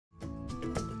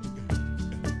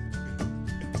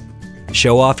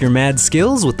Show off your mad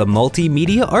skills with the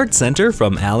Multimedia Art Center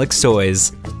from Alex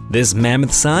Toys. This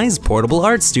mammoth-sized portable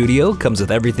art studio comes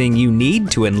with everything you need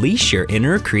to unleash your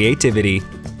inner creativity.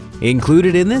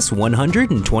 Included in this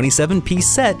 127-piece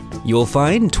set, you'll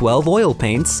find 12 oil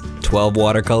paints, 12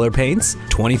 watercolor paints,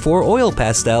 24 oil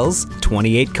pastels,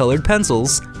 28 colored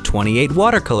pencils, 28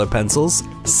 watercolor pencils,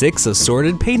 6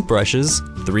 assorted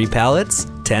paintbrushes, 3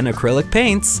 palettes, 10 acrylic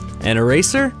paints, an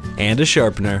eraser, and a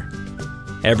sharpener.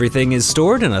 Everything is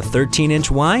stored in a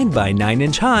 13-inch wide by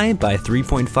 9-inch high by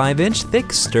 3.5-inch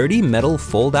thick sturdy metal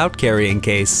fold-out carrying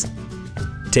case.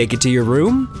 Take it to your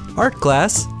room, art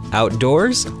class,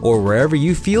 outdoors, or wherever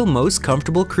you feel most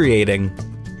comfortable creating.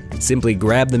 Simply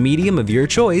grab the medium of your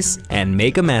choice and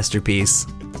make a masterpiece.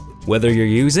 Whether you're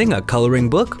using a coloring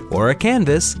book or a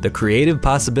canvas, the creative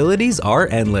possibilities are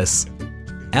endless.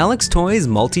 Alex Toys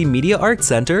Multimedia Art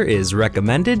Center is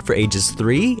recommended for ages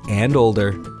 3 and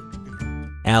older.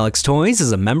 Alex Toys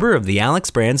is a member of the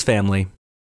Alex Brands family.